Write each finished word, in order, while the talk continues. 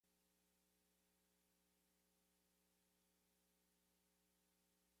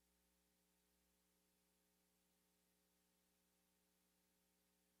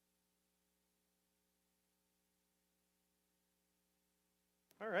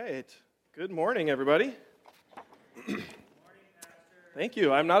All right. Good morning, everybody. Thank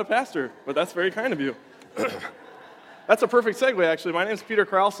you. I'm not a pastor, but that's very kind of you. That's a perfect segue, actually. My name is Peter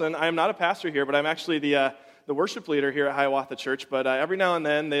Carlson. I am not a pastor here, but I'm actually the worship leader here at Hiawatha Church. But every now and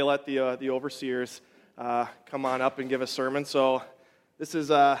then, they let the overseers come on up and give a sermon. So this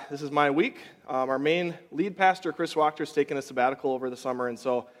is my week. Our main lead pastor, Chris Wachter, is taking a sabbatical over the summer, and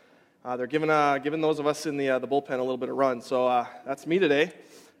so they're giving those of us in the bullpen a little bit of run. So that's me today.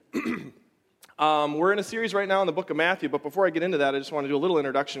 We're in a series right now in the book of Matthew, but before I get into that, I just want to do a little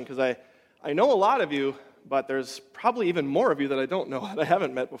introduction because I know a lot of you, but there's probably even more of you that I don't know that I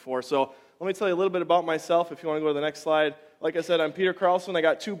haven't met before. So let me tell you a little bit about myself if you want to go to the next slide. Like I said, I'm Peter Carlson. I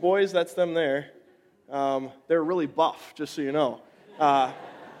got two boys. That's them there. They're really buff, just so you know.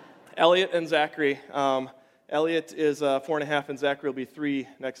 Elliot and Zachary. Elliot is 4.5, and Zachary will be 3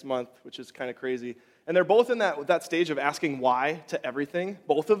 next month, which is kind of crazy. And they're both in that stage of asking why to everything,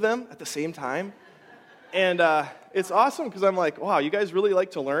 both of them at the same time. And it's awesome because I'm like, wow, you guys really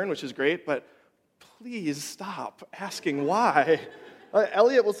like to learn, which is great, but please stop asking why.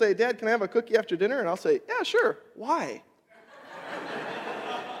 Elliot will say, Dad, can I have a cookie after dinner? And I'll say, yeah, sure. Why?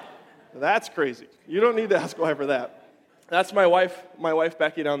 That's crazy. You don't need to ask why for that. That's my wife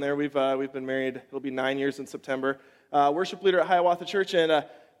Becky down there. We've been married. It'll be 9 years in September. Worship leader at Hiawatha Church, and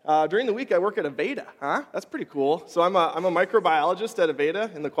during the week I work at Aveda. That's pretty cool. So I'm a microbiologist at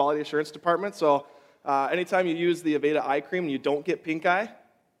Aveda in the quality assurance department. So anytime you use the Aveda eye cream and you don't get pink eye,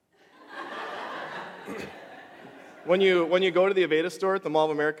 when you go to the Aveda store at the Mall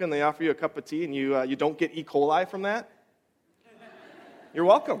of America and they offer you a cup of tea and you don't get E. coli from that, you're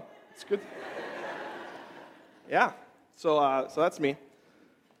welcome. It's good. Yeah. So that's me.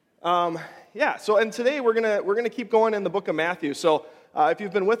 And today we're gonna keep going in the book of Matthew. So if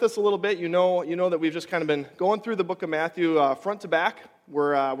you've been with us a little bit, you know that we've just kind of been going through the book of Matthew front to back.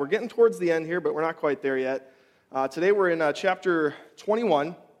 We're getting towards the end here, but we're not quite there yet. Today we're in chapter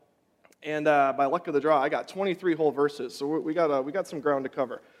 21, and by luck of the draw, I got 23 whole verses. So we got some ground to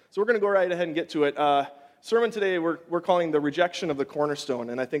cover. So we're gonna go right ahead and get to it. Sermon today we're calling the rejection of the cornerstone,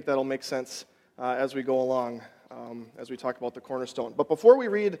 and I think that'll make sense as we go along. As we talk about the cornerstone. But before we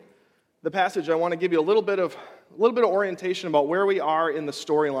read the passage, I want to give you a little bit of orientation about where we are in the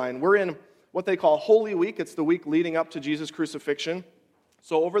storyline. We're in what they call Holy Week. It's the week leading up to Jesus' crucifixion.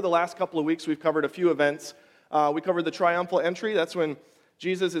 So over the last couple of weeks, we've covered a few events. We covered the triumphal entry. That's when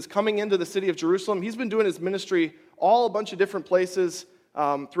Jesus is coming into the city of Jerusalem. He's been doing his ministry all a bunch of different places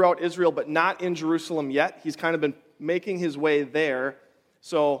throughout Israel, but not in Jerusalem yet. He's kind of been making his way there.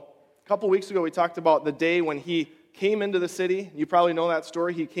 So a couple weeks ago, we talked about the day when he came into the city. You probably know that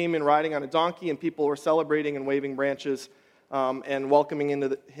story. He came in riding on a donkey, and people were celebrating and waving branches and welcoming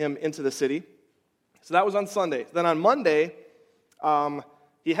him into the city. So that was on Sunday. Then on Monday,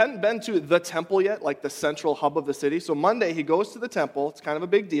 he hadn't been to the temple yet, like the central hub of the city. So Monday, he goes to the temple. It's kind of a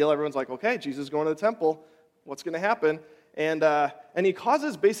big deal. Everyone's like, okay, Jesus is going to the temple. What's going to happen? And he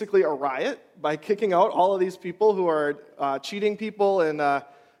causes basically a riot by kicking out all of these people who are cheating people and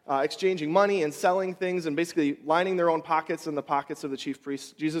exchanging money and selling things and basically lining their own pockets and the pockets of the chief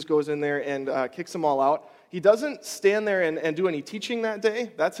priests. Jesus goes in there and kicks them all out. He doesn't stand there and do any teaching that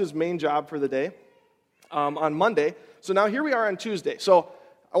day. That's his main job for the day on Monday. So now here we are on Tuesday. So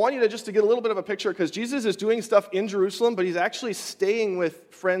I want you to just to get a little bit of a picture because Jesus is doing stuff in Jerusalem, but he's actually staying with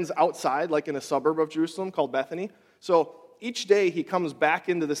friends outside, like in a suburb of Jerusalem called Bethany. So each day he comes back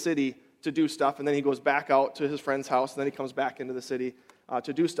into the city to do stuff, and then he goes back out to his friend's house, and then he comes back into the city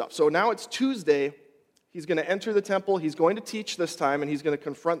to do stuff. So now it's Tuesday. He's going to enter the temple. He's going to teach this time, and he's going to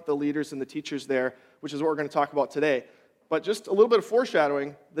confront the leaders and the teachers there, which is what we're going to talk about today. But just a little bit of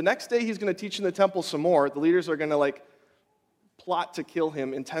foreshadowing. The next day he's going to teach in the temple some more. The leaders are going to plot to kill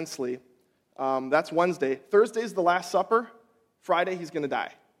him intensely. That's Wednesday. Thursday's the Last Supper. Friday he's going to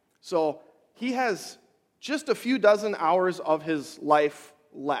die. So he has just a few dozen hours of his life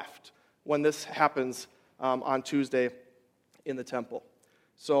left when this happens on Tuesday in the temple.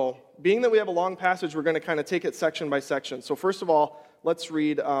 So, being that we have a long passage, we're going to kind of take it section by section. So, first of all, let's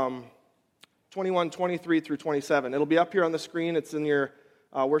read 21, 23 through 27. It'll be up here on the screen. It's in your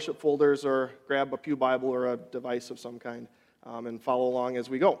worship folders, or grab a pew Bible or a device of some kind and follow along as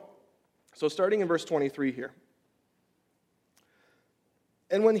we go. So, starting in verse 23 here.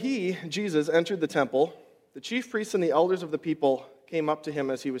 And when he, Jesus, entered the temple, the chief priests and the elders of the people came up to him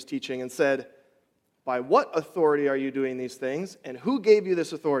as he was teaching and said, "By what authority are you doing these things, and who gave you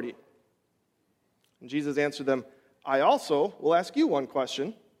this authority?" And Jesus answered them, "I also will ask you one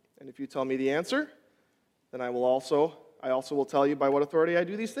question, and if you tell me the answer, then I also will tell you by what authority I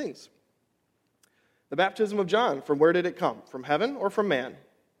do these things. The baptism of John, from where did it come? From heaven or from man?"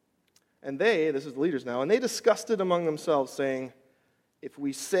 And they, this is the leaders now, and they discussed it among themselves, saying, if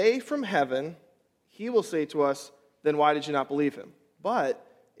we say from heaven, he will say to us, then why did you not believe him? But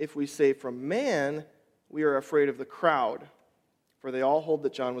if we say from man, we are afraid of the crowd, for they all hold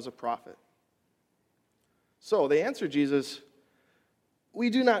that John was a prophet. So they answered Jesus, we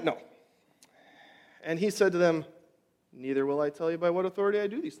do not know. And he said to them, neither will I tell you by what authority I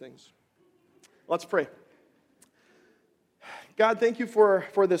do these things. Let's pray. God, thank you for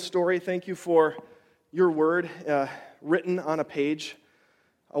this story. Thank you for your word written on a page,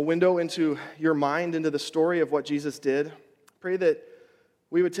 a window into your mind, into the story of what Jesus did. Pray that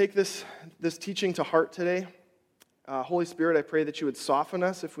we would take this teaching to heart today. Holy Spirit, I pray that you would soften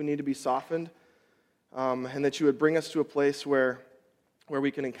us if we need to be softened, and that you would bring us to a place where we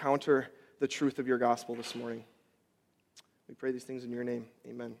can encounter the truth of your gospel this morning. We pray these things in your name.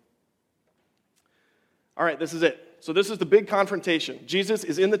 Amen. All right, this is it. So this is the big confrontation. Jesus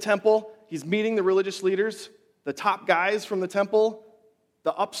is in the temple. He's meeting the religious leaders, the top guys from the temple,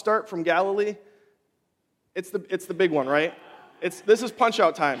 the upstart from Galilee. It's the big one, right? This is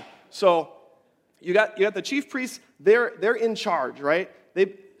punch-out time. So you got the chief priests. They're in charge, right?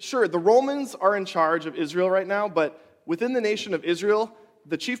 Sure, the Romans are in charge of Israel right now, but within the nation of Israel,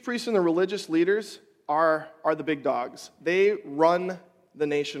 the chief priests and the religious leaders are the big dogs. They run the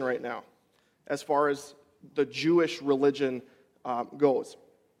nation right now, as far as the Jewish religion goes.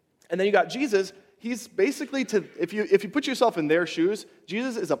 And then you got Jesus. He's basically, if you put yourself in their shoes,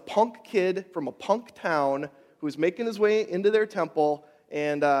 Jesus is a punk kid from a punk town who's making his way into their temple.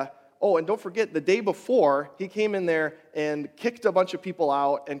 And and don't forget, the day before, he came in there and kicked a bunch of people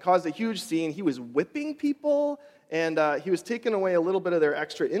out and caused a huge scene. He was whipping people, and he was taking away a little bit of their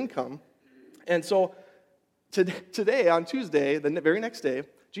extra income. And so today, on Tuesday, the very next day,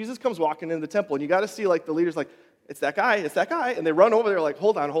 Jesus comes walking into the temple, and you got to see like the leaders like, it's that guy, and they run over there like,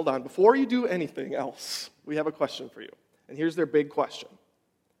 hold on, before you do anything else, we have a question for you. And here's their big question.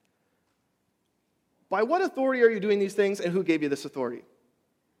 By what authority are you doing these things, and who gave you this authority?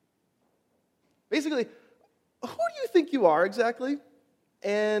 Basically, who do you think you are exactly?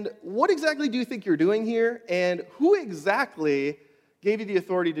 And what exactly do you think you're doing here? And who exactly gave you the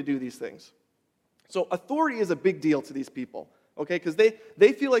authority to do these things? So authority is a big deal to these people. Okay, because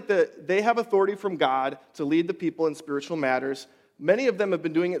they feel like they have authority from God to lead the people in spiritual matters. Many of them have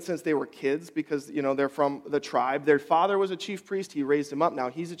been doing it since they were kids because, they're from the tribe. Their father was a chief priest. He raised him up. Now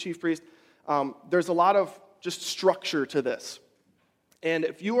he's a chief priest. There's a lot of just structure to this. And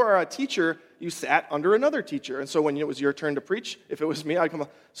if you are a teacher, you sat under another teacher. And so when it was your turn to preach, if it was me, I'd come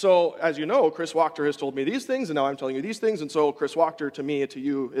up. So as you know, Chris Wachter has told me these things, and now I'm telling you these things. And so Chris Wachter, to me, to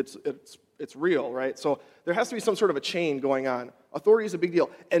you, it's real, right? So there has to be some sort of a chain going on. Authority is a big deal.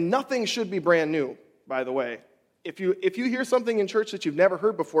 And nothing should be brand new, by the way. If you hear something in church that you've never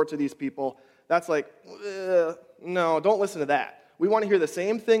heard before to these people, that's like, no, don't listen to that. We want to hear the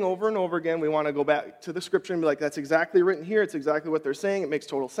same thing over and over again. We want to go back to the scripture and be like, that's exactly written here. It's exactly what they're saying. It makes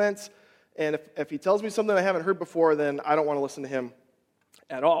total sense. And if he tells me something I haven't heard before, then I don't want to listen to him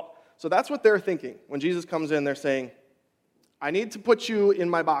at all. So that's what they're thinking. When Jesus comes in, they're saying, I need to put you in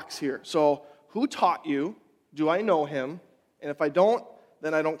my box here. So who taught you? Do I know him? And if I don't,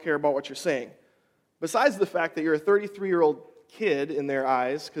 then I don't care about what you're saying. Besides the fact that you're a 33-year-old kid in their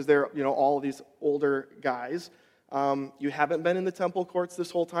eyes, because they're all of these older guys, you haven't been in the temple courts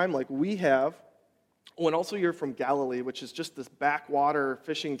this whole time like we have. Oh, and also you're from Galilee, which is just this backwater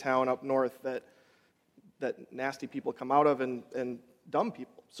fishing town up north that nasty people come out of and dumb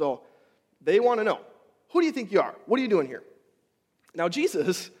people. So they want to know, who do you think you are? What are you doing here? Now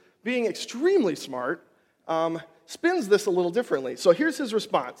Jesus, being extremely smart, spins this a little differently. So here's his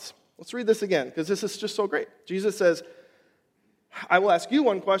response. Let's read this again, because this is just so great. Jesus says, I will ask you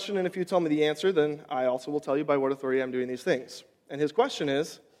one question, and if you tell me the answer, then I also will tell you by what authority I'm doing these things. And his question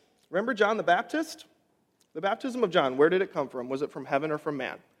is, remember John the Baptist? The baptism of John, where did it come from? Was it from heaven or from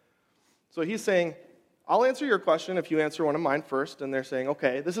man? So he's saying, I'll answer your question if you answer one of mine first. And they're saying,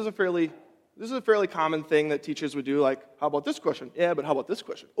 okay, this is a fairly common thing that teachers would do, like, how about this question? Yeah, but how about this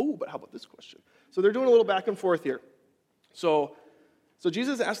question? Oh, but how about this question? So they're doing a little back and forth here. So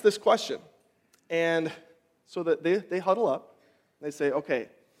Jesus asked this question, and so that they huddle up. They say, okay,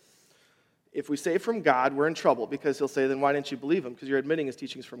 if we say from God, we're in trouble, because he'll say, then why didn't you believe him? Because you're admitting his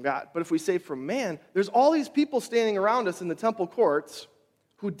teaching's from God. But if we say from man, there's all these people standing around us in the temple courts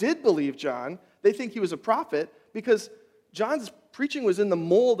who did believe John. They think he was a prophet because John's preaching was in the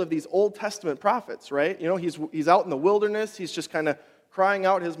mold of these Old Testament prophets, right? He's out in the wilderness. He's just kind of crying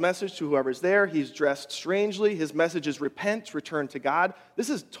out his message to whoever's there. He's dressed strangely. His message is repent, return to God. This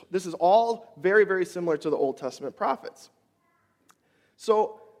is all very, very similar to the Old Testament prophets.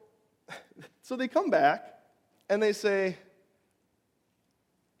 So So they come back and they say,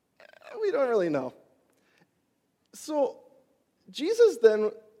 we don't really know. So Jesus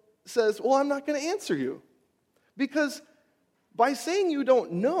then says, well, I'm not going to answer you. Because by saying you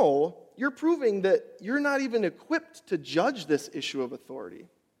don't know, you're proving that you're not even equipped to judge this issue of authority.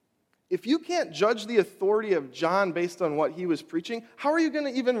 If you can't judge the authority of John based on what he was preaching, how are you going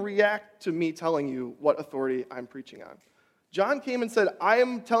to even react to me telling you what authority I'm preaching on? John came and said, I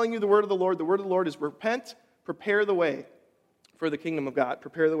am telling you the word of the Lord. The word of the Lord is repent, prepare the way for the kingdom of God,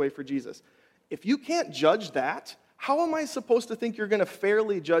 prepare the way for Jesus. If you can't judge that, how am I supposed to think you're going to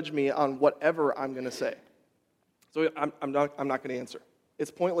fairly judge me on whatever I'm going to say? So I'm not going to answer. It's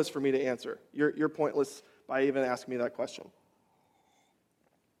pointless for me to answer. You're pointless by even asking me that question.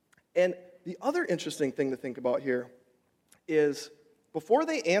 And the other interesting thing to think about here is before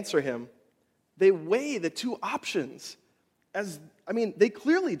they answer him, they weigh the two options. They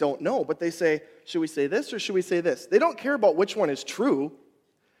clearly don't know, but they say, should we say this or should we say this? They don't care about which one is true.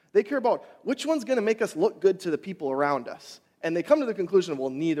 They care about which one's going to make us look good to the people around us. And they come to the conclusion, well,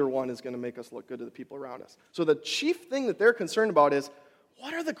 neither one is going to make us look good to the people around us. So the chief thing that they're concerned about is,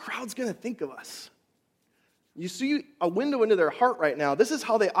 what are the crowds going to think of us? You see a window into their heart right now. This is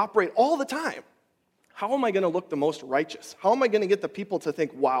how they operate all the time. How am I going to look the most righteous? How am I going to get the people to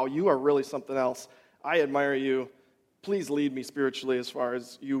think, wow, you are really something else. I admire you. Please lead me spiritually as far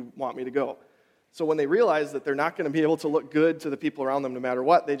as you want me to go. So when they realize that they're not going to be able to look good to the people around them no matter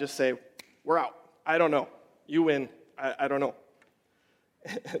what, they just say, we're out. I don't know. You win. I don't know.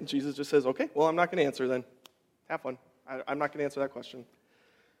 And Jesus just says, okay, well, I'm not going to answer then. Have fun. I'm not going to answer that question.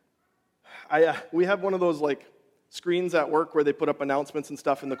 We have one of those screens at work where they put up announcements and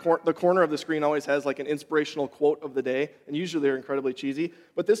stuff, and the corner of the screen always has an inspirational quote of the day, and usually they're incredibly cheesy.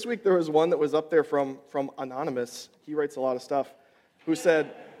 But this week there was one that was up there from Anonymous. He writes a lot of stuff, who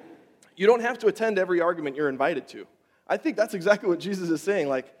said, you don't have to attend every argument you're invited to. I think that's exactly what Jesus is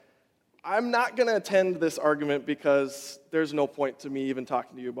saying. I'm not going to attend this argument because there's no point to me even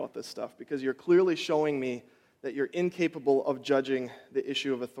talking to you about this stuff, because you're clearly showing me that you're incapable of judging the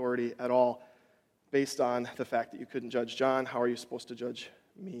issue of authority at all based on the fact that you couldn't judge John. How are you supposed to judge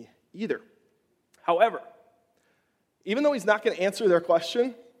me either? However, even though he's not going to answer their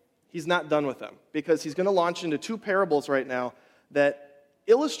question, he's not done with them, because he's going to launch into two parables right now that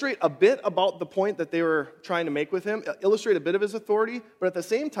illustrate a bit about the point that they were trying to make with him, illustrate a bit of his authority, but at the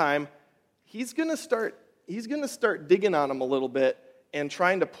same time, he's going to start digging on them a little bit and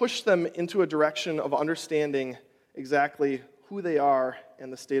trying to push them into a direction of understanding exactly who they are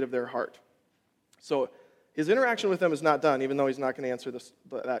and the state of their heart. So his interaction with them is not done, even though he's not going to answer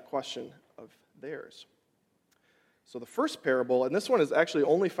that question of theirs. So the first parable, and this one is actually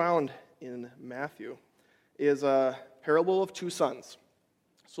only found in Matthew, is a parable of two sons.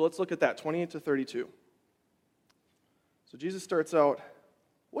 So let's look at that, 28 to 32. So Jesus starts out,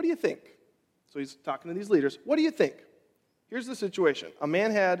 what do you think? So he's talking to these leaders. What do you think? Here's the situation. A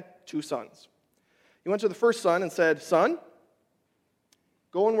man had two sons. He went to the first son and said, son,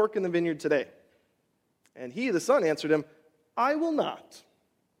 go and work in the vineyard today. And he, the son, answered him, I will not.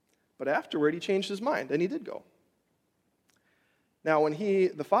 But afterward he changed his mind, and he did go. Now when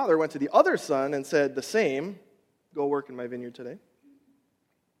the father, went to the other son and said the same, go work in my vineyard today.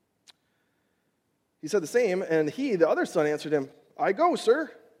 He said the same, and he, the other son, answered him, I go, sir.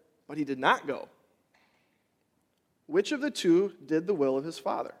 But he did not go. Which of the two did the will of his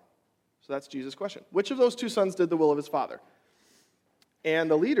father? So that's Jesus' question. Which of those two sons did the will of his father? And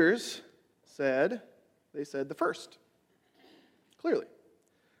the leaders said the first, clearly.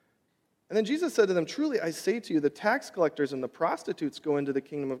 And then Jesus said to them, truly I say to you, the tax collectors and the prostitutes go into the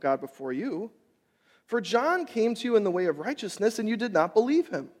kingdom of God before you. For John came to you in the way of righteousness, and you did not believe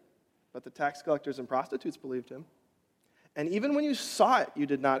him. But the tax collectors and prostitutes believed him. And even when you saw it, you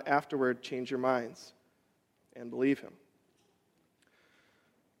did not afterward change your minds and believe him.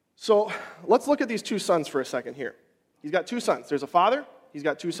 So let's look at these two sons for a second here. He's got two sons. There's a father. He's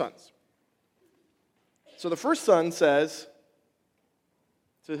got two sons. So the first son says,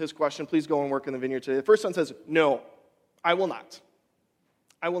 to his question, please go and work in the vineyard today. The first son says, no, I will not.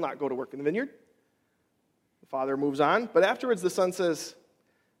 I will not go to work in the vineyard. The father moves on. But afterwards, the son says,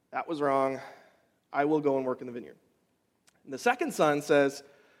 that was wrong. I will go and work in the vineyard. And the second son says,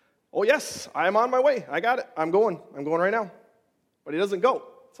 oh yes, I am on my way. I got it. I'm going right now. But he doesn't go.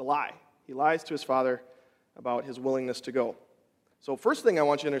 It's a lie. He lies to his father about his willingness to go. So first thing I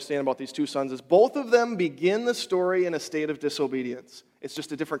want you to understand about these two sons is both of them begin the story in a state of disobedience. It's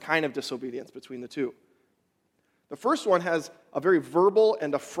just a different kind of disobedience between the two. The first one has a very verbal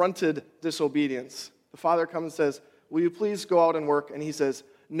and affronted disobedience. The father comes and says, will you please go out and work? And he says,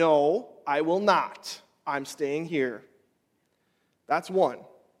 no, I will not. I'm staying here. That's one.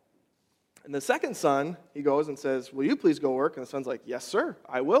 And the second son, he goes and says, will you please go work? And the son's like, yes, sir,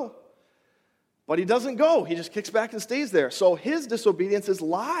 I will. But he doesn't go. He just kicks back and stays there. So his disobedience is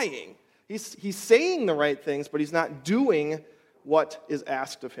lying. He's saying the right things, but he's not doing what is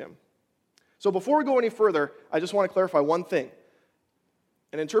asked of him. So before we go any further, I just want to clarify one thing.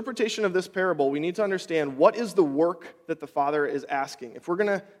 An interpretation of this parable, we need to understand what is the work that the Father is asking. If we're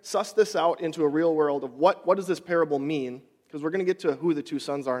going to suss this out into a real world of what does this parable mean, because we're going to get to who the two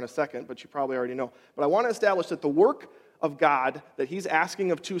sons are in a second, but you probably already know. But I want to establish that the work of God that he's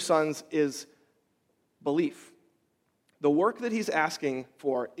asking of two sons is belief. The work that he's asking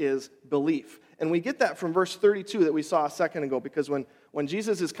for is belief. And we get that from verse 32 that we saw a second ago, because when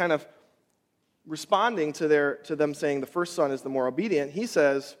Jesus is kind of responding to them saying the first son is the more obedient, he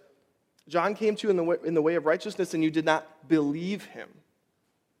says, John came to you in the way of righteousness, and you did not believe him.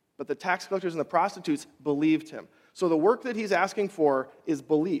 But the tax collectors and the prostitutes believed him. So the work that he's asking for is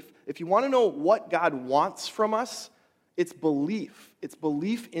belief. If you want to know what God wants from us, it's belief. It's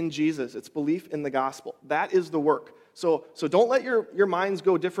belief in Jesus. It's belief in the gospel. That is the work. So don't let your minds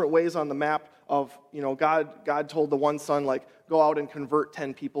go different ways on the map of, God told the one son, like, go out and convert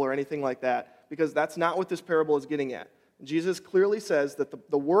 10 people or anything like that, because that's not what this parable is getting at. Jesus clearly says that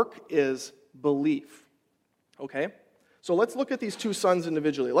the work is belief. Okay? So let's look at these two sons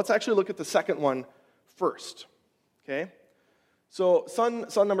individually. Let's actually look at the second one first. Okay? So son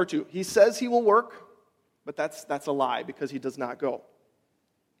number 2, he says he will work, but that's a lie because he does not go.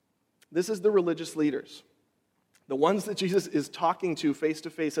 This is the religious leaders, the ones that Jesus is talking to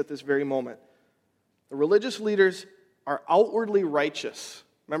face at this very moment. The religious leaders are outwardly righteous.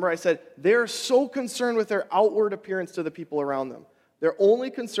 Remember I said they're so concerned with their outward appearance to the people around them. Their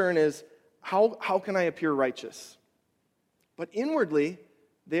only concern is, how can I appear righteous? But inwardly,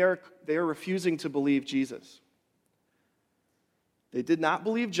 they are refusing to believe Jesus. They did not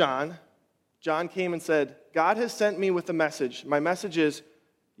believe John. John came and said, God has sent me with a message. My message is,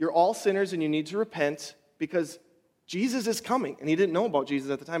 you're all sinners and you need to repent because Jesus is coming. And he didn't know about Jesus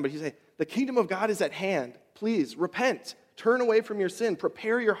at the time, but he said, the kingdom of God is at hand. Please repent. Turn away from your sin.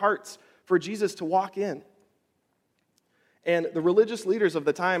 Prepare your hearts for Jesus to walk in. And the religious leaders of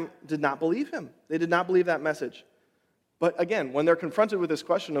the time did not believe him. They did not believe that message. But again, when they're confronted with this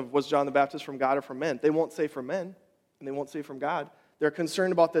question of, was John the Baptist from God or from men? They won't say from men, and they won't say from God. They're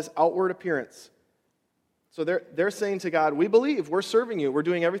concerned about this outward appearance. So they're saying to God, we believe, we're serving you, we're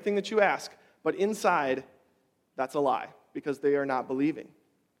doing everything that you ask. But inside, that's a lie, because they are not believing.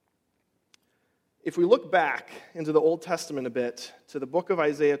 If we look back into the Old Testament a bit, to the book of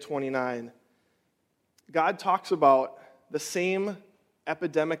Isaiah 29, God talks about the same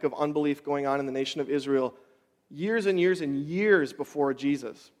epidemic of unbelief going on in the nation of Israel years and years and years before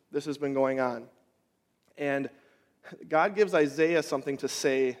Jesus. This has been going on. And God gives Isaiah something to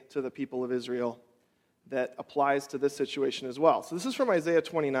say to the people of Israel that applies to this situation as well. So this is from Isaiah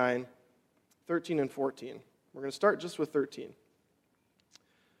 29, 13 and 14. We're going to start just with 13.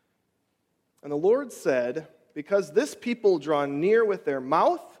 And the Lord said, because this people draw near with their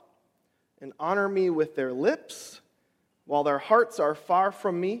mouth and honor me with their lips, while their hearts are far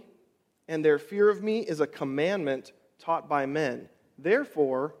from me, and their fear of me is a commandment taught by men.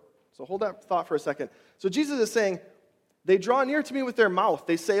 Therefore, so hold that thought for a second. So Jesus is saying, they draw near to me with their mouth.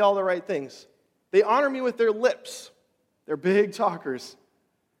 They say all the right things. They honor me with their lips. They're big talkers.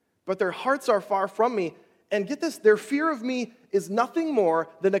 But their hearts are far from me. And get this, their fear of me is nothing more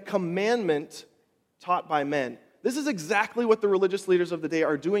than a commandment taught by men. This is exactly what the religious leaders of the day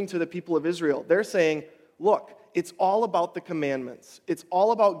are doing to the people of Israel. They're saying, look, it's all about the commandments. It's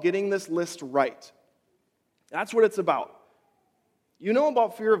all about getting this list right. That's what it's about. You know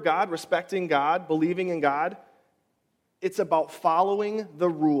about fear of God, respecting God, believing in God? It's about following the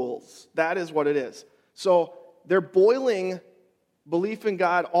rules. That is what it is. So they're boiling belief in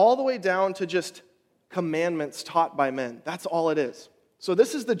God all the way down to just commandments taught by men. That's all it is. So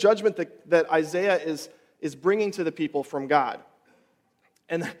this is the judgment that Isaiah is bringing to the people from God.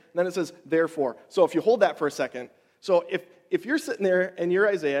 And then it says, therefore. So if you hold that for a second. So if you're sitting there and you're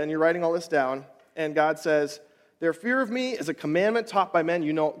Isaiah and you're writing all this down, and God says, their fear of me is a commandment taught by men,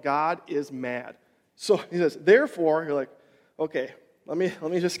 you know God is mad. So he says, therefore, you're like, okay, let me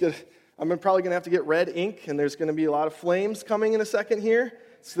just I'm probably going to have to get red ink, and there's going to be a lot of flames coming in a second here.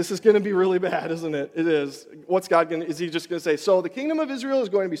 So this is going to be really bad, isn't it? It is. What's God going to, is he just going to say, so the kingdom of Israel is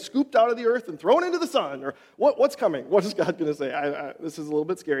going to be scooped out of the earth and thrown into the sun? Or what's coming? What is God going to say? This is a little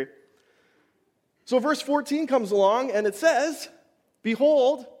bit scary. So verse 14 comes along, and it says,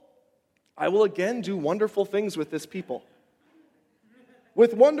 behold, I will again do wonderful things with this people.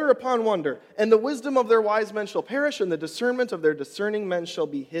 with wonder upon wonder. And the wisdom of their wise men shall perish, and the discernment of their discerning men shall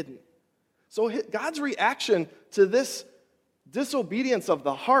be hidden. So God's reaction to this disobedience of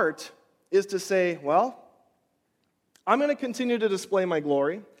the heart is to say, well, I'm going to continue to display my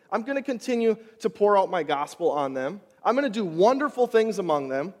glory. I'm going to continue to pour out my gospel on them. I'm going to do wonderful things among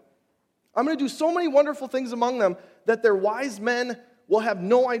them. I'm going to do so many wonderful things among them that their wise men will have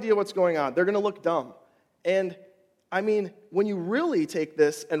no idea what's going on. They're going to look dumb. And I mean, when you really take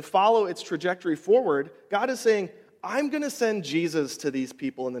this and follow its trajectory forward, God is saying, I'm going to send Jesus to these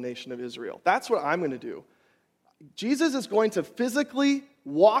people in the nation of Israel. That's what I'm going to do. Jesus is going to physically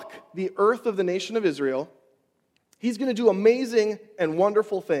walk the earth of the nation of Israel. He's going to do amazing and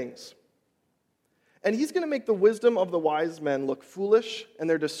wonderful things. And he's going to make the wisdom of the wise men look foolish, and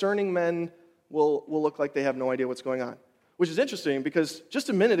their discerning men will look like they have no idea what's going on. Which is interesting because just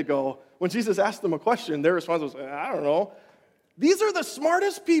a minute ago, when Jesus asked them a question, their response was, I don't know. These are the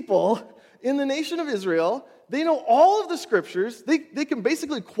smartest people in the nation of Israel. They know all of the scriptures. They can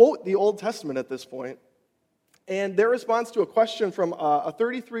basically quote the Old Testament at this point. And their response to a question from a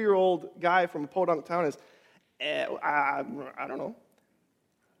 33-year-old guy from a podunk town is, I don't know.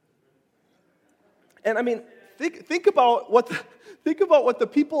 And I mean, think about what the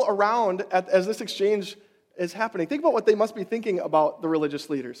people around as this exchange is happening. Think about what they must be thinking about the religious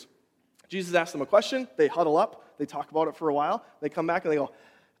leaders. Jesus asks them a question, they huddle up, they talk about it for a while, they come back and they go,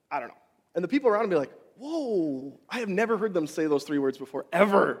 I don't know. And the people around them be like, whoa, I have never heard them say those three words before,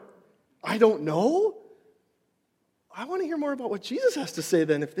 ever. I don't know? I want to hear more about what Jesus has to say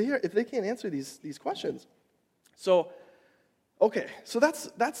then if they can't answer these questions. So, okay, so that's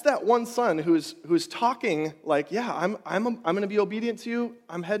that one son who's talking like, yeah, I'm going to be obedient to you.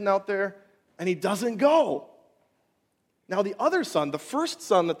 I'm heading out there, and he doesn't go. Now the other son, the first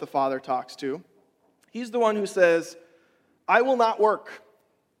son that the father talks to, he's the one who says, I will not work.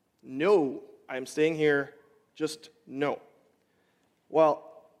 No, I am staying here. Just no. Well,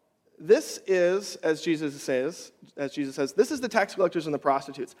 this is, as Jesus says, this is the tax collectors and the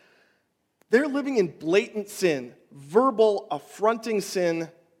prostitutes. They're living in blatant sin, verbal, affronting sin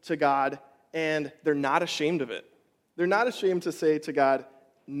to God, and they're not ashamed of it. They're not ashamed to say to God,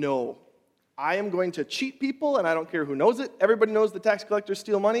 no, I am going to cheat people, and I don't care who knows it. Everybody knows the tax collectors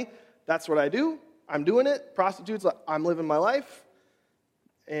steal money. That's what I do. I'm doing it. Prostitutes, I'm living my life,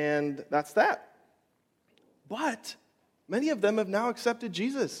 and that's that. But many of them have now accepted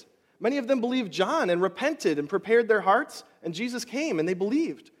Jesus. Many of them believed John and repented and prepared their hearts, and Jesus came, and they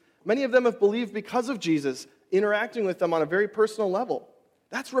believed. Many of them have believed because of Jesus, interacting with them on a very personal level.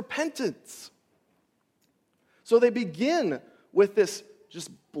 That's repentance. So they begin with this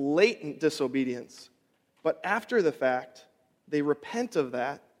just blatant disobedience. But after the fact, they repent of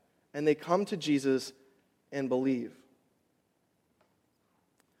that, and they come to Jesus and believe.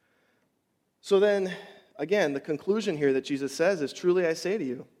 So then, again, the conclusion here that Jesus says is, truly I say to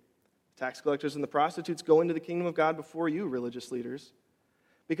you, tax collectors and the prostitutes go into the kingdom of God before you, religious leaders.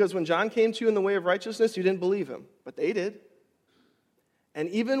 Because when John came to you in the way of righteousness, you didn't believe him, but they did. And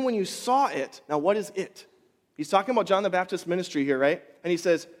even when you saw it, now what is it? He's talking about John the Baptist's ministry here, right? And he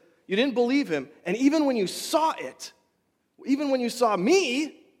says, you didn't believe him, and even when you saw it, even when you saw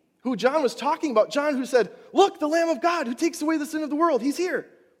me, who John was talking about, John who said, look, the Lamb of God who takes away the sin of the world, he's here.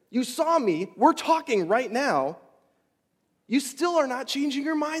 You saw me, we're talking right now, you still are not changing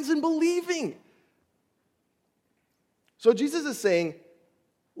your minds and believing. So Jesus is saying,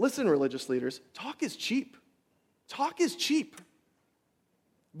 listen, religious leaders, talk is cheap. Talk is cheap.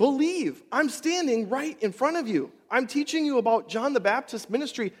 Believe. I'm standing right in front of you. I'm teaching you about John the Baptist's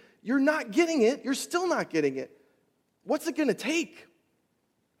ministry. You're not getting it. You're still not getting it. What's it going to take?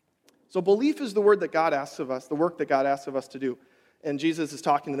 So belief is the word that God asks of us, the work that God asks of us to do. And Jesus is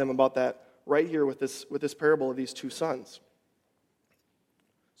talking to them about that right here with this parable of these two sons.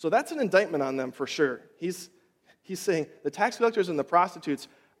 So that's an indictment on them for sure. He's saying the tax collectors and the prostitutes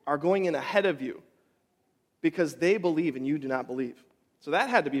are going in ahead of you because they believe and you do not believe. So that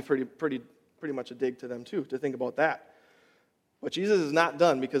had to be pretty much a dig to them too, to think about that. But Jesus is not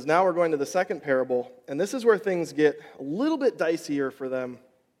done because now we're going to the second parable, and this is where things get a little bit dicier for them.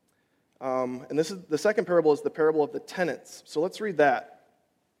 And this is the second parable is the parable of the tenants. So let's read that,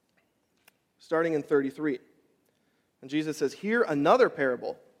 starting in 33. And Jesus says, "Hear another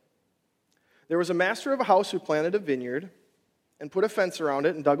parable. There was a master of a house who planted a vineyard and put a fence around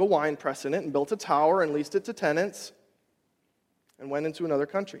it and dug a wine press in it and built a tower and leased it to tenants and went into another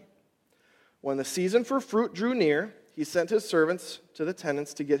country. When the season for fruit drew near, he sent his servants to the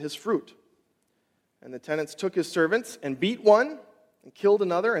tenants to get his fruit. And the tenants took his servants and beat one and killed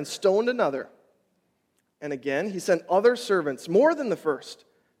another and stoned another. And again, he sent other servants, more than the first,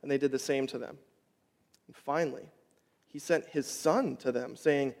 and they did the same to them. And finally, he sent his son to them,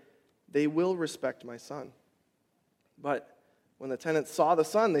 saying, they will respect my son. But when the tenants saw the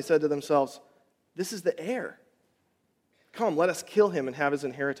son, they said to themselves, this is the heir. Come, let us kill him and have his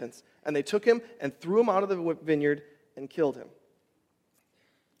inheritance. And they took him and threw him out of the vineyard and killed him.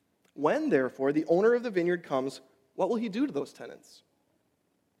 When, therefore, the owner of the vineyard comes, what will he do to those tenants?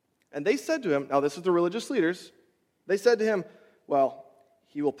 And they said to him, now this is the religious leaders, they said to him, well,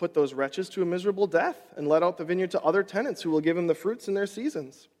 he will put those wretches to a miserable death and let out the vineyard to other tenants who will give him the fruits in their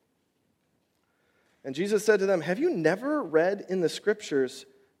seasons. And Jesus said to them, have you never read in the scriptures,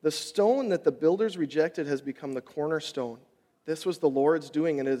 the stone that the builders rejected has become the cornerstone? This was the Lord's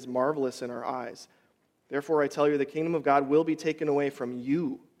doing, and it is marvelous in our eyes. Therefore, I tell you, the kingdom of God will be taken away from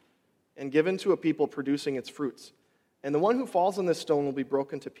you and given to a people producing its fruits. And the one who falls on this stone will be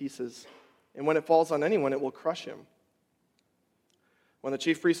broken to pieces, and when it falls on anyone, it will crush him. When the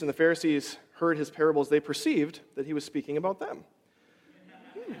chief priests and the Pharisees heard his parables, they perceived that he was speaking about them.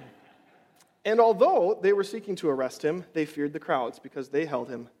 And although they were seeking to arrest him, they feared the crowds because they held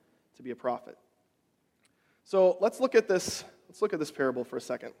him to be a prophet. So let's look at this parable for a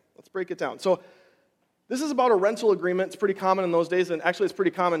second. Let's break it down. So this is about a rental agreement. It's pretty common in those days, and actually it's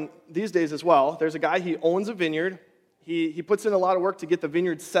pretty common these days as well. There's a guy, he owns a vineyard. He puts in a lot of work to get the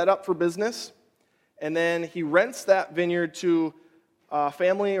vineyard set up for business, and then he rents that vineyard to a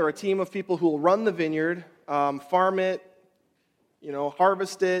family or a team of people who will run the vineyard, farm it,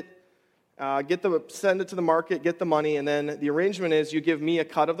 harvest it, send it to the market, get the money, and then the arrangement is you give me a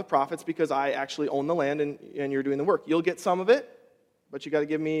cut of the profits because I actually own the land and you're doing the work. You'll get some of it, but you got to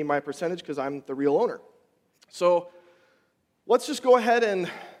give me my percentage because I'm the real owner. So let's just go ahead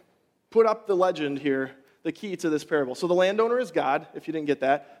and put up the legend here, the key to this parable. So the landowner is God, if you didn't get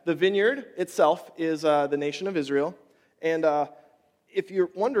that. The vineyard itself is the nation of Israel. And if you're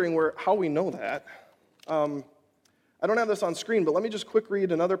wondering how we know that, I don't have this on screen, but let me just quick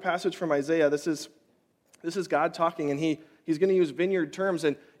read another passage from Isaiah. This is God talking, and he's going to use vineyard terms,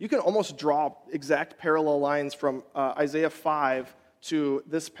 and you can almost draw exact parallel lines from Isaiah 5 to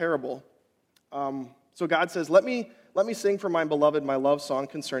this parable. So God says, let me sing for my beloved my love song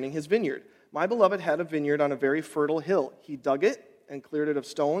concerning his vineyard. My beloved had a vineyard on a very fertile hill. He dug it and cleared it of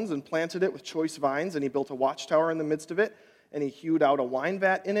stones and planted it with choice vines, and he built a watchtower in the midst of it, and he hewed out a wine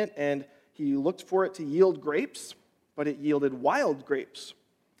vat in it, and he looked for it to yield grapes, but it yielded wild grapes.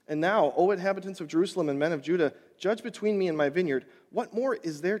 And now, O inhabitants of Jerusalem and men of Judah, judge between me and my vineyard. What more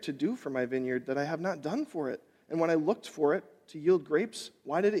is there to do for my vineyard that I have not done for it? And when I looked for it to yield grapes,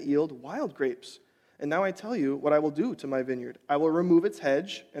 why did it yield wild grapes? And now I tell you what I will do to my vineyard. I will remove its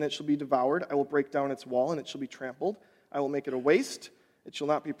hedge, and it shall be devoured. I will break down its wall, and it shall be trampled. I will make it a waste. It shall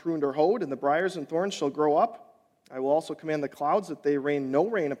not be pruned or hoed, and the briars and thorns shall grow up. I will also command the clouds that they rain no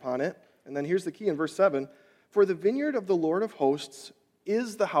rain upon it. And then here's the key in verse 7. For the vineyard of the Lord of hosts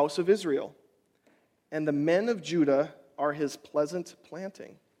is the house of Israel, and the men of Judah are his pleasant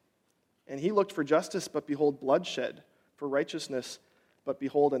planting. And he looked for justice, but behold bloodshed, for righteousness, but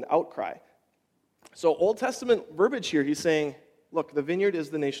behold an outcry. So Old Testament verbiage here, he's saying, look, the vineyard is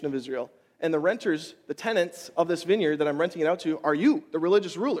the nation of Israel, and the renters, the tenants of this vineyard that I'm renting it out to are you, the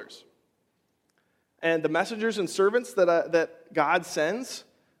religious rulers. And the messengers and servants that God sends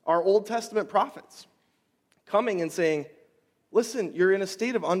are Old Testament prophets, coming and saying, listen, you're in a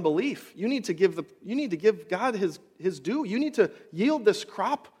state of unbelief. You need to give God his due. You need to yield this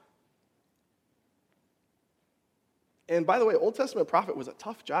crop. And by the way, Old Testament prophet was a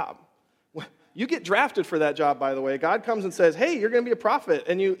tough job. You get drafted for that job, by the way. God comes and says, hey, you're going to be a prophet.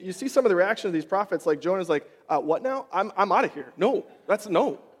 And you see some of the reaction of these prophets, like Jonah's like, what now? I'm out of here. No.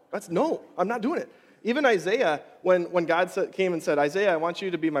 I'm not doing it. Even Isaiah, when God came and said, Isaiah, I want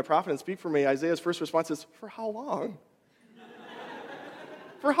you to be my prophet and speak for me, Isaiah's first response is, for how long?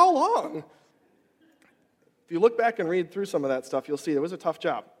 For how long? If you look back and read through some of that stuff, you'll see it was a tough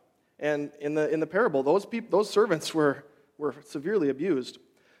job. And in the parable, those servants were severely abused.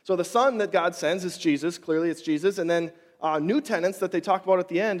 So the son that God sends is Jesus. Clearly it's Jesus. And then new tenants that they talk about at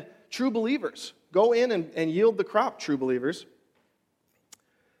the end, true believers. Go in and yield the crop, true believers.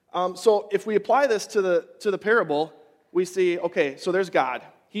 So if we apply this to the parable, we see, okay, so there's God.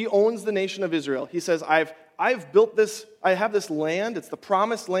 He owns the nation of Israel. He says, I've built this, I have this land, it's the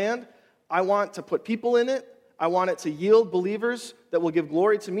promised land. I want to put people in it. I want it to yield believers that will give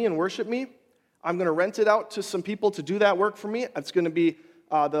glory to me and worship me. I'm going to rent it out to some people to do that work for me. It's going to be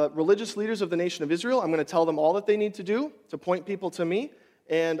the religious leaders of the nation of Israel. I'm going to tell them all that they need to do to point people to me.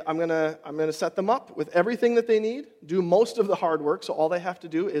 And I'm going to set them up with everything that they need, do most of the hard work, so all they have to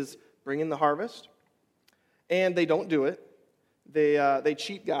do is bring in the harvest. and they don't do it. They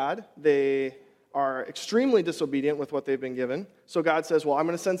cheat God. They are extremely disobedient with what they've been given. So God says, well, I'm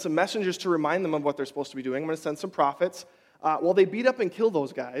going to send some messengers to remind them of what they're supposed to be doing. I'm going to send some prophets. Well, they beat up and kill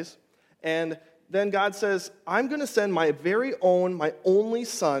those guys. And then God says, I'm going to send my very own, my only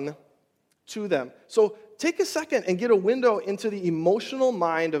son to them. So take a second and get a window into the emotional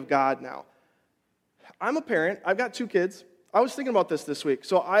mind of God now. I'm a parent. I've got 2 kids. I was thinking about this week.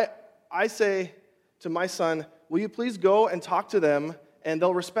 So I say to my son, will you please go and talk to them, and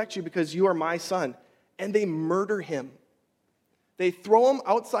they'll respect you because you are my son. And they murder him. They throw him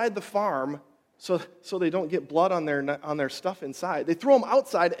outside the farm so they don't get blood on their stuff inside. They throw him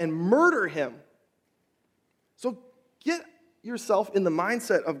outside and murder him. So get yourself in the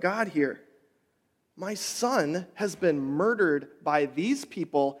mindset of God here. My son has been murdered by these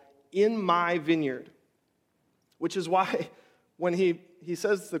people in my vineyard. Which is why when he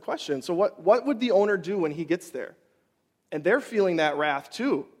says the question, so what would the owner do when he gets there? And they're feeling that wrath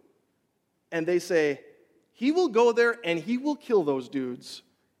too. And they say, he will go there and he will kill those dudes.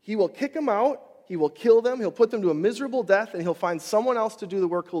 He will kick them out, he will kill them, he'll put them to a miserable death, and he'll find someone else to do the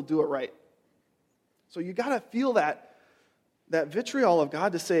work who'll do it right. So you got to feel that vitriol of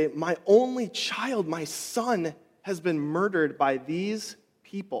God to say, my only child, my son, has been murdered by these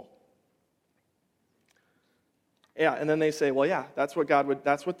people. Yeah, and then they say, well, yeah, that's what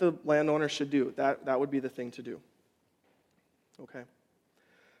the landowner should do. That would be the thing to do. Okay.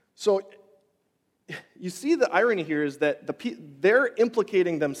 So you see the irony here is that they're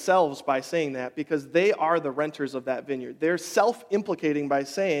implicating themselves by saying that because they are the renters of that vineyard. They're self-implicating by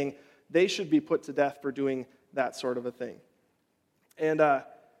saying they should be put to death for doing that sort of a thing. And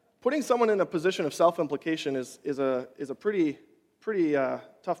putting someone in a position of self-implication is a pretty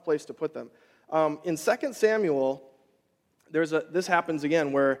tough place to put them. In 2 Samuel, this happens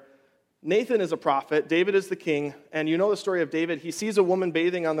again where Nathan is a prophet, David is the king, and you know the story of David. He sees a woman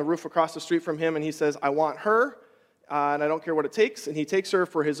bathing on the roof across the street from him, and he says, I want her, and I don't care what it takes, and he takes her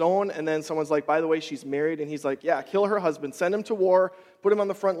for his own, and then someone's like, by the way, she's married, and he's like, yeah, kill her husband, send him to war, put him on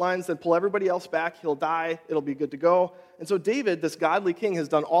the front lines, then pull everybody else back, he'll die, it'll be good to go. And so David, this godly king, has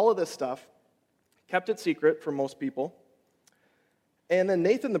done all of this stuff, kept it secret from most people, and then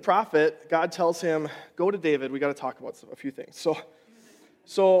Nathan the prophet, God tells him, go to David, we got to talk about a few things.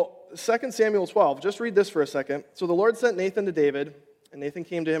 So 2 Samuel 12, just read this for a second. So the Lord sent Nathan to David, and Nathan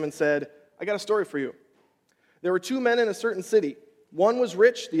came to him and said, I got a story for you. There were 2 men in a certain city. One was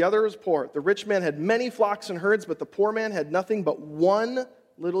rich, the other was poor. The rich man had many flocks and herds, but the poor man had nothing but one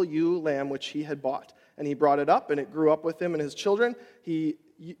little ewe lamb which he had bought. And he brought it up, and it grew up with him and his children.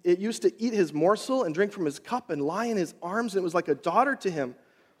 It used to eat his morsel and drink from his cup and lie in his arms, and it was like a daughter to him.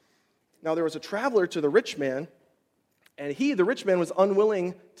 Now there was a traveler to the rich man, and he, the rich man, was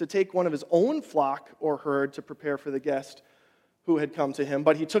unwilling to take one of his own flock or herd to prepare for the guest who had come to him,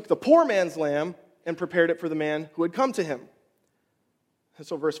 but he took the poor man's lamb and prepared it for the man who had come to him. And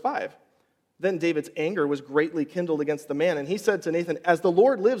so verse 5, then David's anger was greatly kindled against the man, and he said to Nathan, as the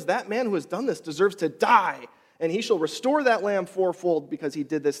Lord lives, that man who has done this deserves to die, and he shall restore that lamb fourfold because he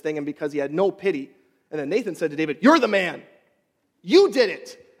did this thing and because he had no pity. And then Nathan said to David, you're the man. You did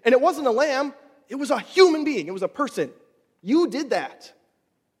it. And it wasn't a lamb. It was a human being. It was a person. You did that.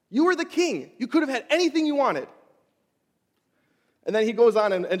 You were the king. You could have had anything you wanted. And then he goes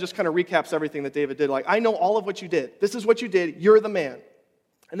on and just kind of recaps everything that David did. Like, I know all of what you did. This is what you did. You're the man.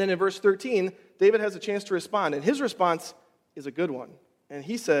 And then in verse 13, David has a chance to respond. And his response is a good one. And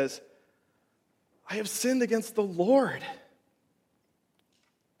he says, I have sinned against the Lord.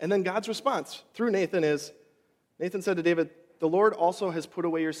 And then God's response through Nathan is, Nathan said to David, the Lord also has put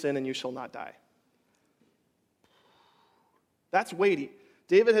away your sin and you shall not die. That's weighty.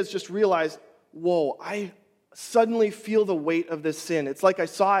 David has just realized, whoa, I suddenly feel the weight of this sin. It's like I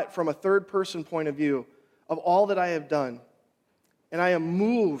saw it from a third-person point of view of all that I have done. And I am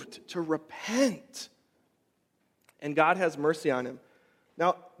moved to repent. And God has mercy on him.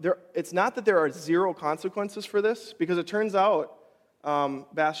 Now, it's not that there are 0 consequences for this, because it turns out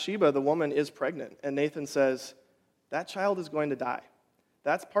Bathsheba, the woman, is pregnant. And Nathan says, that child is going to die.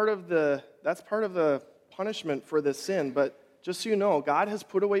 That's part of the punishment for this sin. But just so you know, God has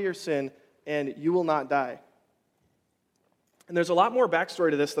put away your sin, and you will not die. And there's a lot more backstory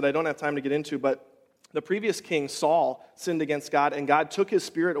to this that I don't have time to get into, but the previous king, Saul, sinned against God, and God took his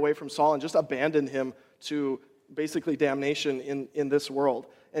spirit away from Saul and just abandoned him to basically damnation in this world.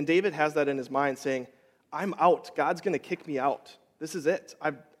 And David has that in his mind, saying, I'm out. God's going to kick me out. This is it.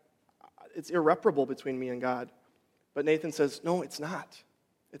 It's irreparable between me and God. But Nathan says, no, it's not.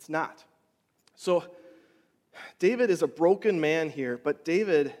 It's not. So David is a broken man here, but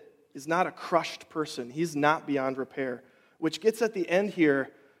David is not a crushed person. He's not beyond repair, which gets at the end here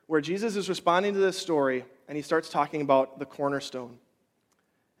where Jesus is responding to this story, and he starts talking about the cornerstone.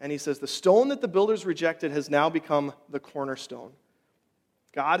 And he says, the stone that the builders rejected has now become the cornerstone.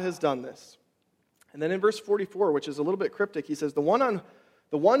 God has done this. And then in verse 44, which is a little bit cryptic, he says, the one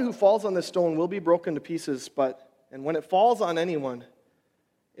who falls on this stone will be broken to pieces, and when it falls on anyone,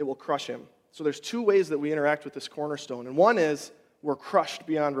 it will crush him. So there's two ways that we interact with this cornerstone. And one is we're crushed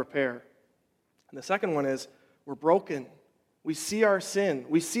beyond repair. And the second one is we're broken. We see our sin.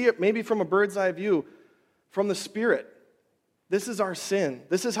 We see it maybe from a bird's eye view, from the Spirit. This is our sin.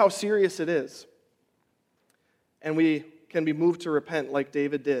 This is how serious it is. And we can be moved to repent like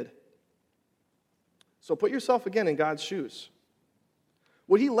David did. So put yourself again in God's shoes.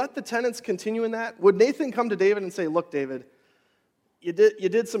 Would he let the tenants continue in that? Would Nathan come to David and say, look, David, you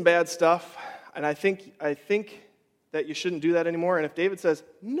did some bad stuff, and I think that you shouldn't do that anymore. And if David says,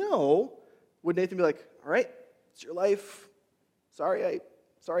 no, would Nathan be like, all right, it's your life. Sorry I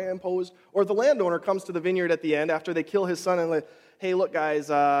imposed. Or the landowner comes to the vineyard at the end after they kill his son and like, hey, look,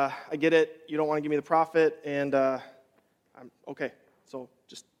 guys, I get it. You don't want to give me the profit, and I'm okay. So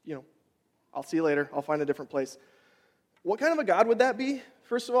just, I'll see you later. I'll find a different place. What kind of a God would that be,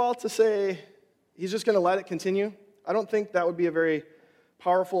 first of all, to say he's just going to let it continue? I don't think that would be a very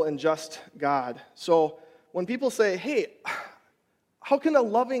powerful and just God. So when people say, hey, how can a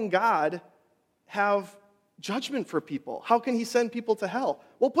loving God have judgment for people? How can he send people to hell?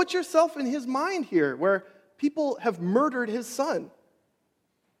 Well, put yourself in his mind here, where people have murdered his son.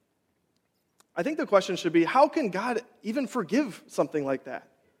 I think the question should be, how can God even forgive something like that?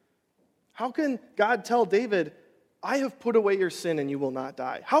 How can God tell David, I have put away your sin and you will not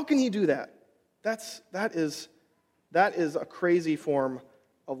die? How can he do that? That is a crazy form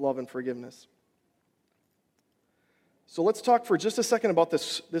of love and forgiveness. So let's talk for just a second about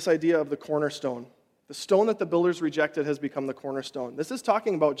this idea of the cornerstone. The stone that the builders rejected has become the cornerstone. This is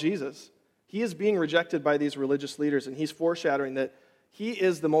talking about Jesus. He is being rejected by these religious leaders, and he's foreshadowing that he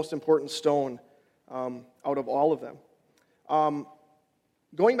is the most important stone out of all of them.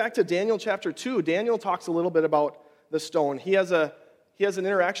 Going back to Daniel chapter 2, Daniel talks a little bit about the stone. He has an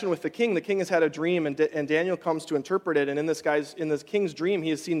interaction with the king. The king has had a dream, and Daniel comes to interpret it. And in this king's dream, he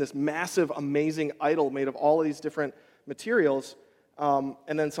has seen this massive, amazing idol made of all of these different materials.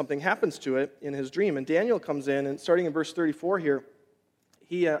 And then something happens to it in his dream. And Daniel comes in, and starting in verse 34 here,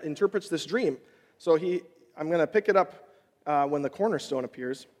 he interprets this dream. So I'm going to pick it up when the cornerstone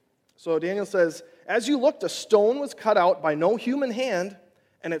appears. So Daniel says, as you looked, a stone was cut out by no human hand,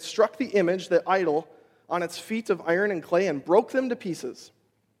 and it struck the image, the idol, on its feet of iron and clay and broke them to pieces.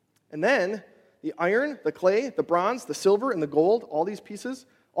 And then the iron, the clay, the bronze, the silver, and the gold, all these pieces,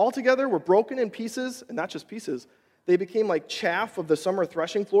 all together were broken in pieces, and not just pieces. They became like chaff of the summer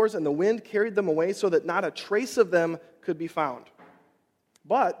threshing floors, and the wind carried them away so that not a trace of them could be found.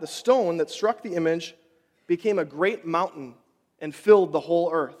 But the stone that struck the image became a great mountain and filled the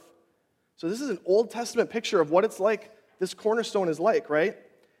whole earth. So this is an Old Testament picture of what it's like, this cornerstone is like, right?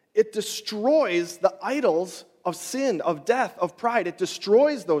 It destroys the idols of sin, of death, of pride. It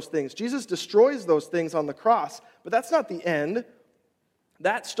destroys those things. Jesus destroys those things on the cross. But that's not the end.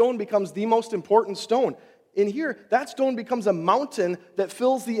 That stone becomes the most important stone. In here, that stone becomes a mountain that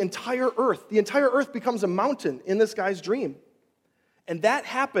fills the entire earth. The entire earth becomes a mountain in this guy's dream. And that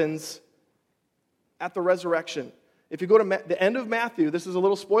happens at the resurrection. If you go to the end of Matthew, this is a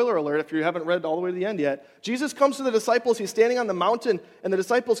little spoiler alert if you haven't read all the way to the end yet. Jesus comes to the disciples. He's standing on the mountain, and the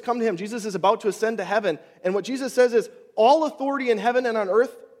disciples come to him. Jesus is about to ascend to heaven. And what Jesus says is, all authority in heaven and on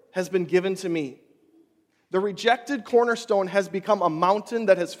earth has been given to me. The rejected cornerstone has become a mountain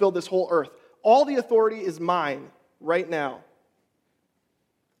that has filled this whole earth. All the authority is mine right now.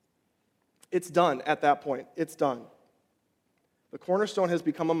 It's done at that point. It's done. The cornerstone has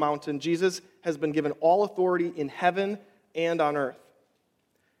become a mountain. Jesus has been given all authority in heaven and on earth.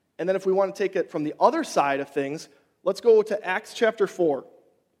 And then if we want to take it from the other side of things, let's go to Acts chapter 4.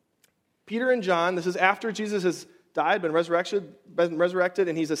 Peter and John, this is after Jesus has died, been resurrected,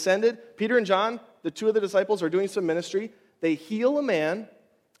 and he's ascended. Peter and John, the two of the disciples, are doing some ministry. They heal a man,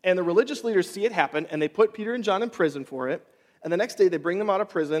 and the religious leaders see it happen, and they put Peter and John in prison for it. And the next day, they bring them out of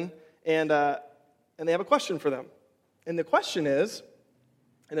prison, and they have a question for them. And the question is,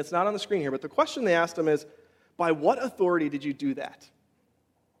 and it's not on the screen here, but the question they asked them is, by what authority did you do that?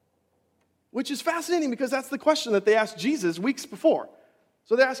 Which is fascinating because that's the question that they asked Jesus weeks before.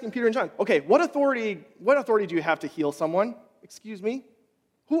 So they're asking Peter and John, okay, what authority do you have to heal someone? Excuse me?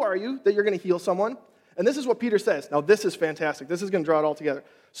 Who are you that you're going to heal someone? And this is what Peter says. Now this is fantastic. This is going to draw it all together.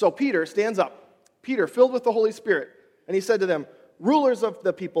 So Peter stands up. Peter, filled with the Holy Spirit, and he said to them, rulers of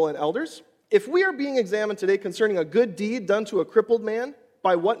the people and elders, if we are being examined today concerning a good deed done to a crippled man,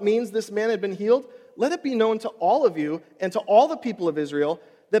 by what means this man had been healed, let it be known to all of you and to all the people of Israel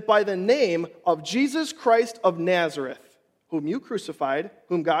that by the name of Jesus Christ of Nazareth, whom you crucified,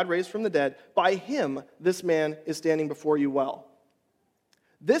 whom God raised from the dead, by him this man is standing before you well.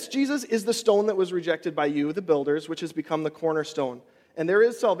 This Jesus is the stone that was rejected by you, the builders, which has become the cornerstone. And there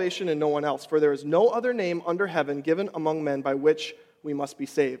is salvation in no one else, for there is no other name under heaven given among men by which we must be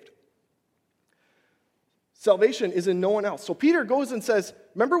saved. Salvation is in no one else. So Peter goes and says,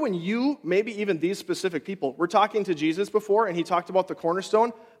 remember when you, maybe even these specific people, were talking to Jesus before and he talked about the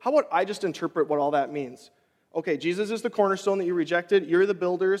cornerstone? How about I just interpret what all that means? Okay, Jesus is the cornerstone that you rejected, you're the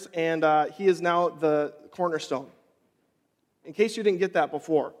builders, and he is now the cornerstone. In case you didn't get that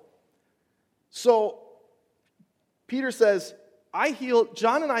before. So Peter says,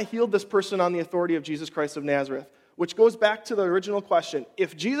 John and I healed this person on the authority of Jesus Christ of Nazareth, which goes back to the original question.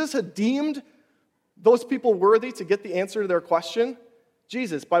 If Jesus had deemed those people worthy to get the answer to their question,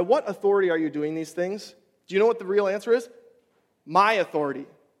 Jesus, by what authority are you doing these things? Do you know what the real answer is? My authority.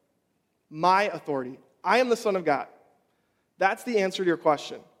 My authority. I am the Son of God. That's the answer to your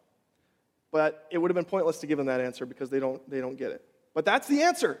question. But it would have been pointless to give them that answer because they don't get it. But that's the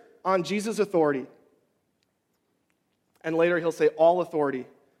answer on Jesus' authority. And later he'll say all authority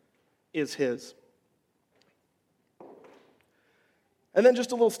is his. And then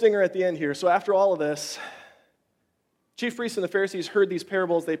just a little stinger at the end here. So after all of this, chief priests and the Pharisees heard these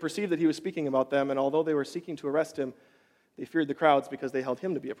parables. They perceived that he was speaking about them, and although they were seeking to arrest him, they feared the crowds because they held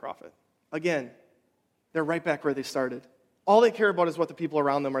him to be a prophet. Again, they're right back where they started. All they care about is what the people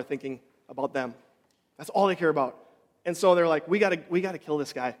around them are thinking about them. That's all they care about. And so they're like, we got to kill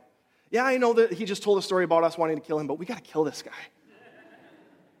this guy. Yeah, I know that he just told a story about us wanting to kill him, but we got to kill this guy.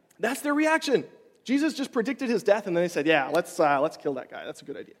 That's their reaction. Jesus just predicted his death, and then they said, yeah, let's kill that guy. That's a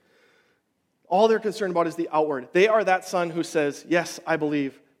good idea. All they're concerned about is the outward. They are that son who says, yes, I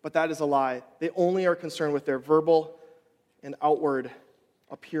believe, but that is a lie. They only are concerned with their verbal and outward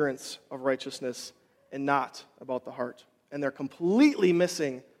appearance of righteousness and not about the heart. And they're completely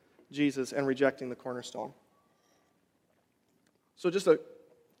missing Jesus and rejecting the cornerstone. So just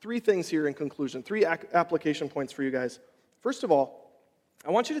three things here in conclusion, three application points for you guys. First of all, I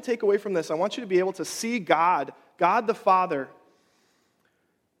want you to take away from this, I want you to be able to see God the Father,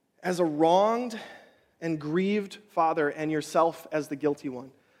 as a wronged and grieved father and yourself as the guilty one.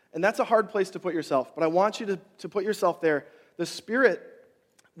 And that's a hard place to put yourself, but I want you to put yourself there. The Spirit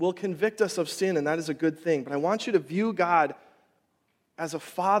will convict us of sin, and that is a good thing. But I want you to view God as a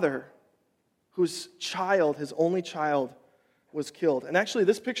father whose child, his only child, was killed. And actually,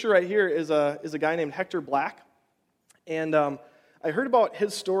 this picture right here is a guy named Hector Black. And I heard about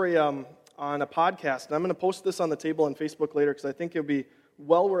his story on a podcast, and I'm going to post this on the table on Facebook later because I think it'll be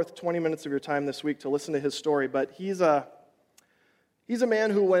well worth 20 minutes of your time this week to listen to his story. But he's a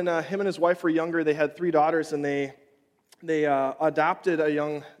man who, when him and his wife were younger, they had 3 daughters, and they adopted a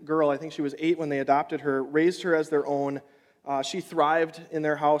young girl. I think she was 8 when they adopted her, raised her as their own. She thrived in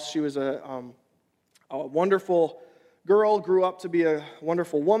their house. She was a wonderful girl, grew up to be a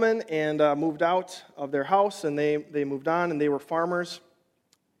wonderful woman, and moved out of their house, and they moved on, and they were farmers.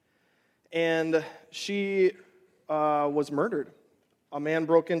 And she was murdered. A man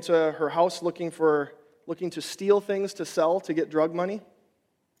broke into her house looking to steal things to sell to get drug money.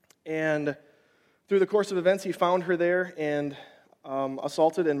 And through the course of events, he found her there and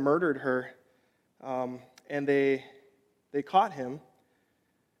assaulted and murdered her. And they caught him.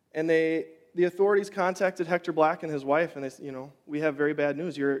 And the authorities contacted Hector Black and his wife, and they said, we have very bad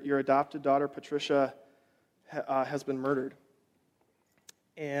news. Your adopted daughter, Patricia, has been murdered.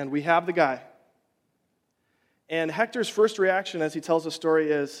 And we have the guy. And Hector's first reaction as he tells the story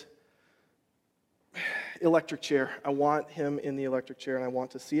is, electric chair. I want him in the electric chair, and I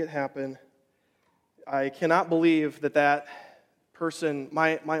want to see it happen. I cannot believe that person,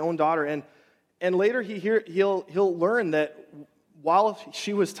 my own daughter, and later he'll learn that while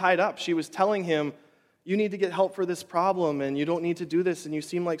she was tied up, she was telling him, you need to get help for this problem, and you don't need to do this, and you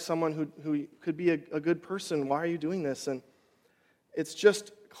seem like someone who could be a good person. Why are you doing this? And it's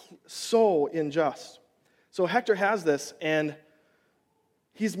just so unjust. So Hector has this, and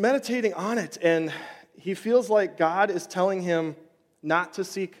he's meditating on it, and he feels like God is telling him not to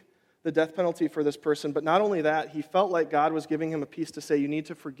seek the death penalty for this person. But not only that, he felt like God was giving him a piece to say, you need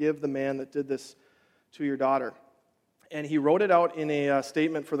to forgive the man that did this to your daughter. And he wrote it out in a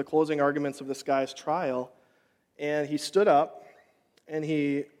statement for the closing arguments of this guy's trial. And he stood up, and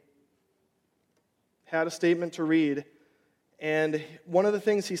he had a statement to read. And one of the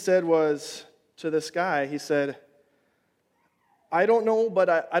things he said was to this guy, he said, I don't know,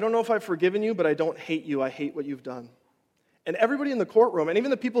 I don't know if I've forgiven you, but I don't hate you. I hate what you've done. And everybody in the courtroom, and even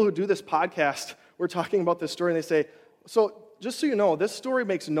the people who do this podcast, were talking about this story, and they say, so just so you know, this story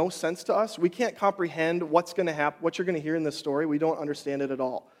makes no sense to us. We can't comprehend what's going to happen, what you're going to hear in this story. We don't understand it at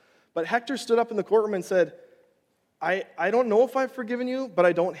all. But Hector stood up in the courtroom and said, I don't know if I've forgiven you, but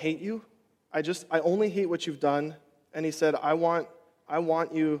I don't hate you. I only hate what you've done. And he said, I want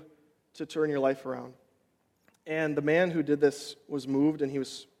you to turn your life around. And the man who did this was moved, and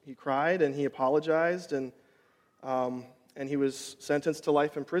he cried, and he apologized, and he was sentenced to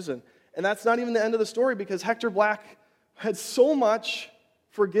life in prison. And that's not even the end of the story, because Hector Black had so much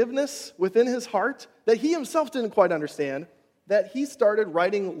forgiveness within his heart that he himself didn't quite understand, that he started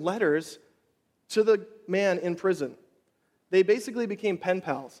writing letters to the man in prison. They basically became pen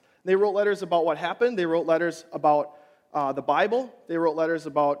pals. They wrote letters about what happened. They wrote letters about the Bible. They wrote letters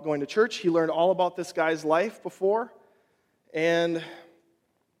about going to church. He learned all about this guy's life before. And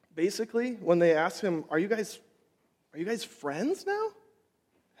basically, when they asked him, are you guys friends now?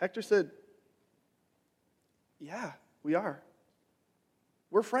 Hector said, yeah, we are.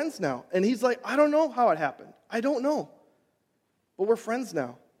 We're friends now. And he's like, I don't know how it happened. I don't know. But we're friends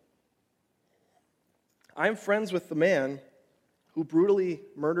now. I'm friends with the man who brutally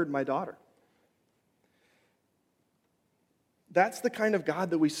murdered my daughter. That's the kind of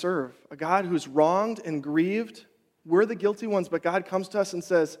God that we serve, a God who's wronged and grieved. We're the guilty ones, but God comes to us and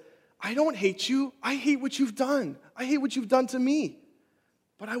says, I don't hate you. I hate what you've done. I hate what you've done to me.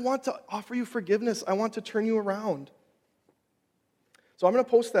 But I want to offer you forgiveness. I want to turn you around. So I'm going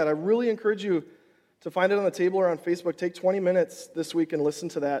to post that. I really encourage you to find it on the table or on Facebook. Take 20 minutes this week and listen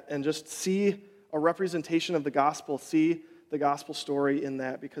to that and just see a representation of the gospel. See the gospel story in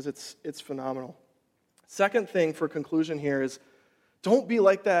that, because it's phenomenal. Second thing for conclusion here is, don't be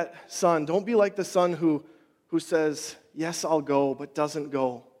like that son. Don't be like the son who says, yes, I'll go, but doesn't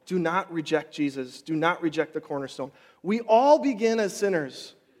go. Do not reject Jesus. Do not reject the cornerstone. We all begin as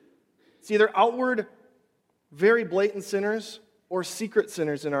sinners. It's either outward, very blatant sinners or secret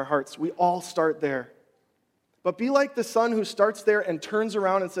sinners in our hearts. We all start there. But be like the son who starts there and turns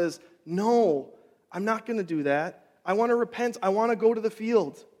around and says, no, I'm not going to do that. I want to repent. I want to go to the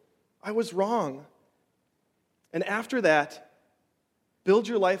field. I was wrong. And after that, build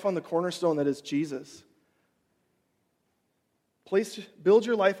your life on the cornerstone that is Jesus. Build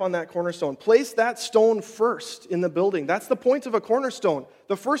your life on that cornerstone. Place that stone first in the building. That's the point of a cornerstone.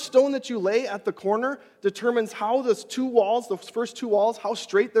 The first stone that you lay at the corner determines how those first two walls, how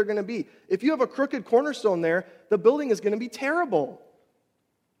straight they're going to be. If you have a crooked cornerstone there, the building is going to be terrible.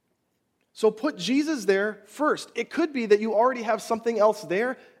 So put Jesus there first. It could be that you already have something else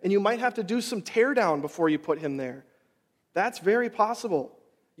there, and you might have to do some tear down before you put him there. That's very possible.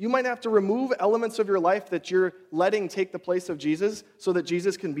 You might have to remove elements of your life that you're letting take the place of Jesus so that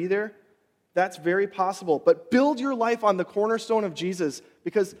Jesus can be there. That's very possible. But build your life on the cornerstone of Jesus,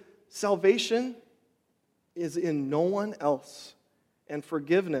 because salvation is in no one else, and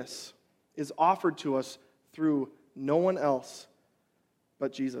forgiveness is offered to us through no one else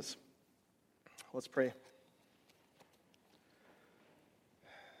but Jesus. Let's pray.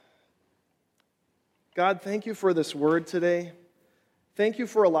 God, thank you for this word today. Thank you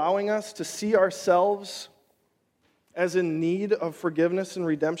for allowing us to see ourselves as in need of forgiveness and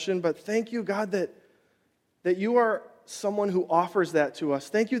redemption. But thank you, God, that you are someone who offers that to us.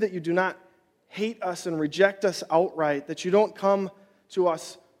 Thank you that you do not hate us and reject us outright, that you don't come to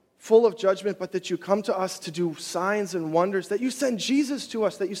us full of judgment, but that you come to us to do signs and wonders, that you send Jesus to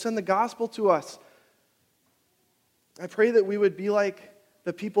us, that you send the gospel to us. I pray that we would be like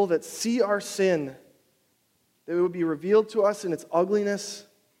the people that see our sin, that it would be revealed to us in its ugliness,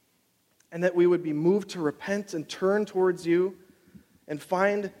 and that we would be moved to repent and turn towards you and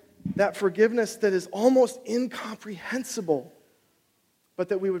find that forgiveness that is almost incomprehensible, but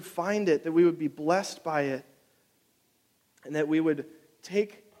that we would find it, that we would be blessed by it, and that we would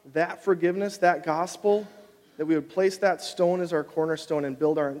take that forgiveness, that gospel, that we would place that stone as our cornerstone and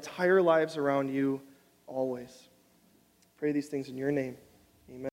build our entire lives around you always. Pray these things in your name.